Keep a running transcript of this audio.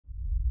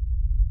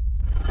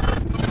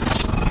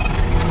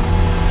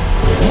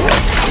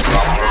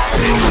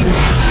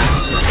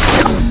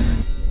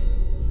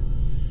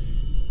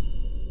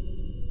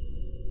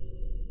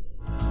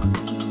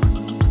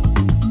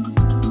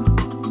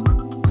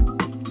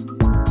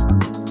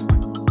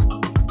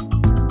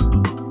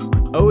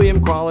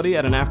OEM quality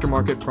at an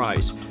aftermarket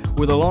price.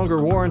 With a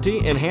longer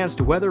warranty,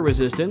 enhanced weather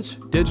resistance,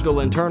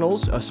 digital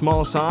internals, a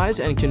small size,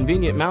 and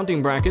convenient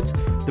mounting brackets,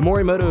 the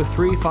Morimoto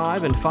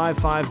 3Five and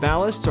 5.5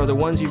 ballasts are the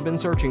ones you've been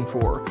searching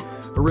for.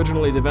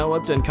 Originally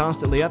developed and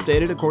constantly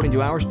updated according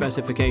to our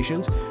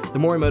specifications, the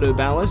Morimoto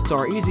ballasts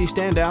are easy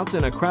standouts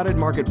in a crowded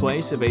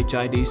marketplace of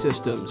HID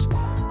systems.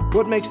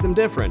 What makes them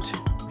different?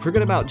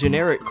 Forget about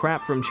generic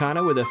crap from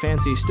China with a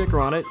fancy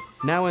sticker on it.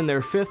 Now in their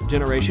 5th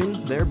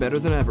generation, they're better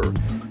than ever.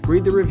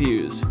 Read the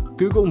reviews,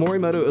 Google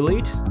Morimoto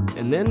Elite,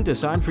 and then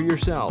decide for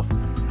yourself.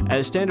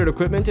 As standard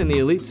equipment in the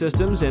Elite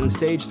systems and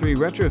Stage 3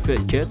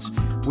 retrofit kits,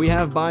 we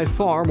have by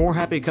far more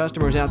happy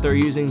customers out there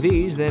using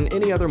these than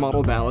any other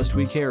model ballast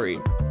we carry.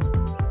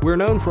 We're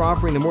known for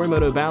offering the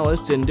Morimoto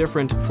ballasts in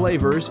different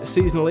flavors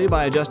seasonally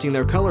by adjusting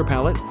their color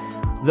palette.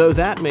 Though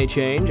that may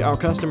change, our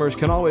customers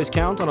can always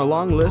count on a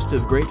long list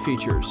of great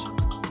features.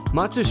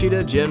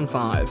 Matsushita Gen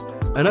 5.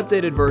 An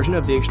updated version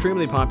of the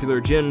extremely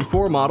popular Gen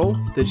 4 model,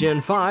 the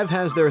Gen 5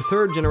 has their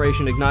 3rd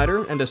generation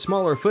igniter and a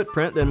smaller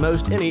footprint than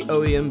most any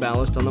OEM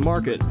ballast on the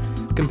market.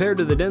 Compared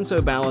to the Denso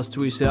ballasts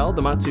we sell,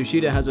 the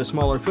Matsushita has a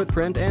smaller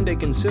footprint and a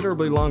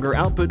considerably longer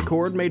output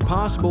cord made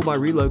possible by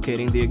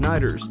relocating the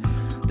igniters.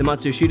 The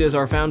Matsushitas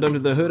are found under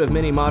the hood of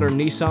many modern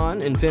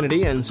Nissan,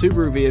 Infiniti, and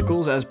Subaru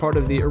vehicles as part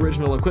of the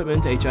original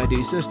equipment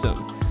HID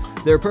system.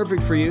 They're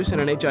perfect for use in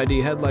an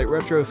HID headlight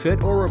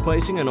retrofit or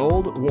replacing an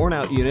old,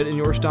 worn-out unit in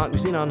your stock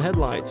xenon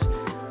headlights.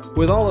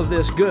 With all of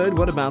this good,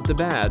 what about the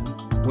bad?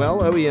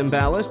 Well, OEM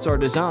ballasts are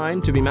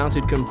designed to be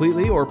mounted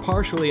completely or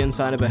partially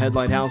inside of a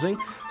headlight housing,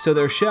 so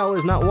their shell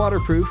is not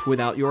waterproof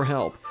without your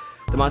help.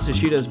 The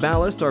Matsushita's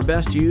ballasts are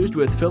best used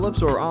with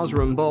Philips or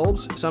Osram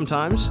bulbs.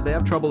 Sometimes they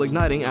have trouble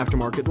igniting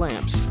aftermarket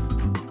lamps.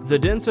 The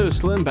Denso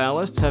slim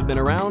ballasts have been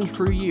around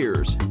for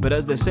years, but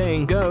as the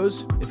saying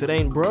goes, if it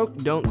ain't broke,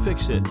 don't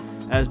fix it,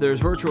 as there's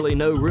virtually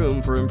no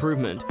room for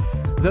improvement.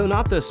 Though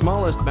not the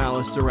smallest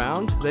ballasts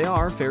around, they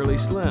are fairly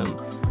slim.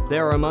 They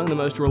are among the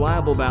most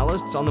reliable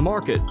ballasts on the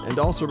market and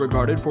also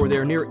regarded for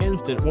their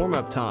near-instant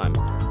warm-up time.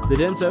 The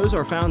Densos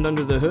are found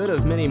under the hood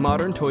of many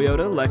modern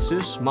Toyota,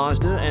 Lexus,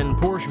 Mazda, and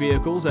Porsche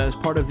vehicles as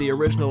part of the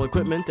original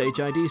equipment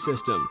HID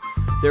system.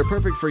 They're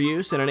perfect for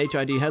use in an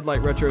HID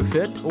headlight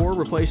retrofit or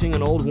replacing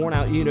an old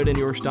worn-out unit in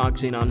your stock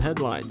xenon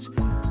headlights.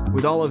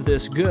 With all of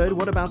this good,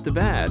 what about the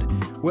bad?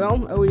 Well,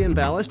 OEM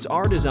ballasts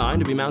are designed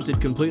to be mounted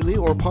completely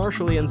or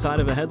partially inside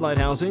of a headlight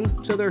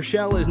housing, so their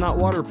shell is not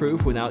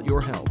waterproof without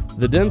your help.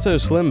 The Denso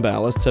slim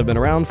ballasts have been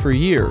around for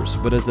years,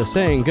 but as the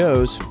saying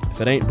goes,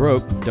 if it ain't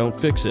broke, don't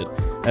fix it,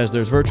 as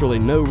there's virtually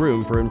no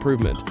room for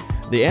improvement.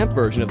 The amp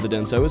version of the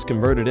Denso is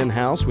converted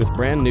in-house with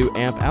brand new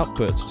amp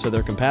outputs, so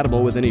they're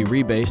compatible with any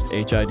rebased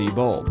HID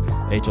bulb,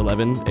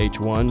 H11,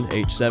 H1,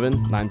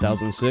 H7,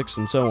 9006,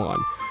 and so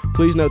on.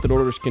 Please note that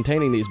orders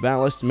containing these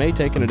ballasts may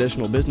take an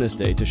additional business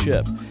day to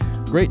ship.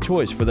 Great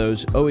choice for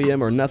those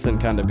OEM or nothing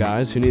kind of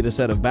guys who need a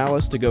set of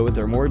ballasts to go with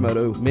their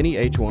Morimoto Mini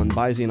H1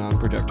 bi-xenon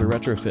projector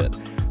retrofit.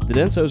 The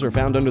Densos are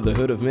found under the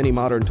hood of many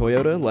modern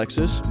Toyota,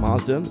 Lexus,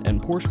 Mazda,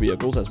 and Porsche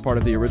vehicles as part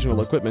of the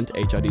original equipment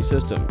HID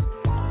system.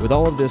 With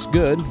all of this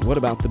good, what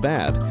about the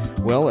bad?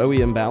 Well,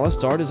 OEM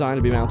ballasts are designed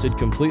to be mounted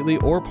completely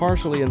or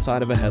partially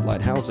inside of a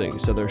headlight housing,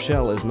 so their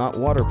shell is not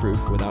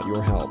waterproof without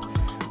your help.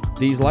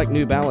 These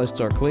like-new ballasts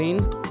are clean,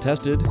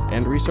 tested,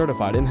 and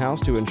recertified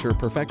in-house to ensure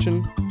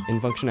perfection in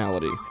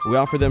functionality. We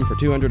offer them for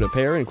 $200 a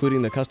pair,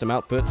 including the custom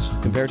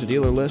outputs, compared to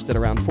dealer list at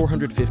around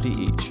 $450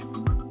 each.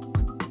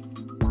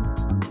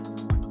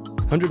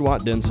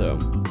 100-watt Denso.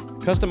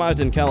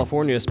 Customized in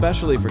California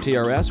especially for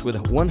TRS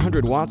with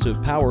 100 watts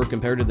of power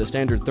compared to the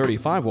standard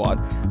 35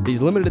 watt,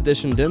 these limited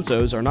edition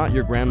Densos are not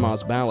your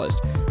grandma's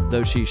ballast,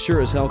 though she sure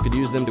as hell could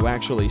use them to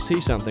actually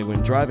see something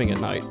when driving at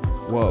night.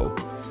 Whoa.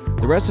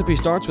 The recipe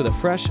starts with a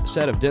fresh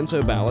set of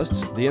Denso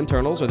ballasts. The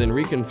internals are then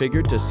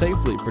reconfigured to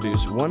safely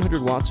produce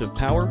 100 watts of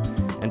power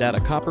and add a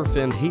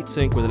copper-finned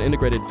heatsink with an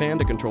integrated fan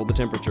to control the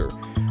temperature.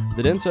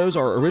 The Densos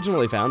are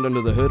originally found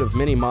under the hood of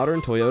many modern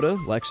Toyota,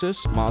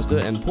 Lexus, Mazda,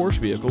 and Porsche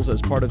vehicles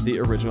as part of the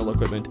original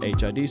equipment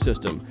HID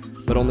system,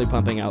 but only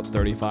pumping out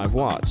 35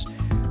 watts.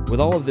 With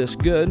all of this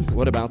good,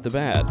 what about the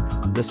bad?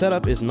 The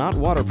setup is not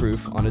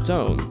waterproof on its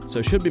own,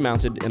 so should be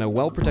mounted in a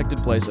well-protected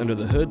place under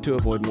the hood to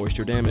avoid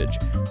moisture damage.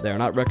 They are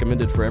not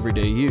recommended for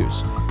everyday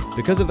use.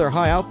 Because of their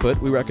high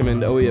output, we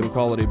recommend OEM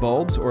quality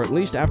bulbs, or at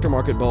least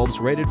aftermarket bulbs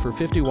rated for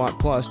 50 watt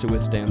plus to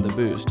withstand the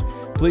boost.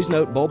 Please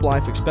note bulb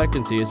life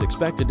expectancy is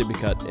expected to be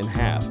cut in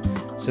half.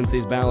 Since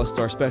these ballasts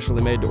are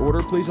specially made to order,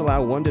 please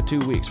allow 1 to 2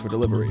 weeks for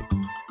delivery.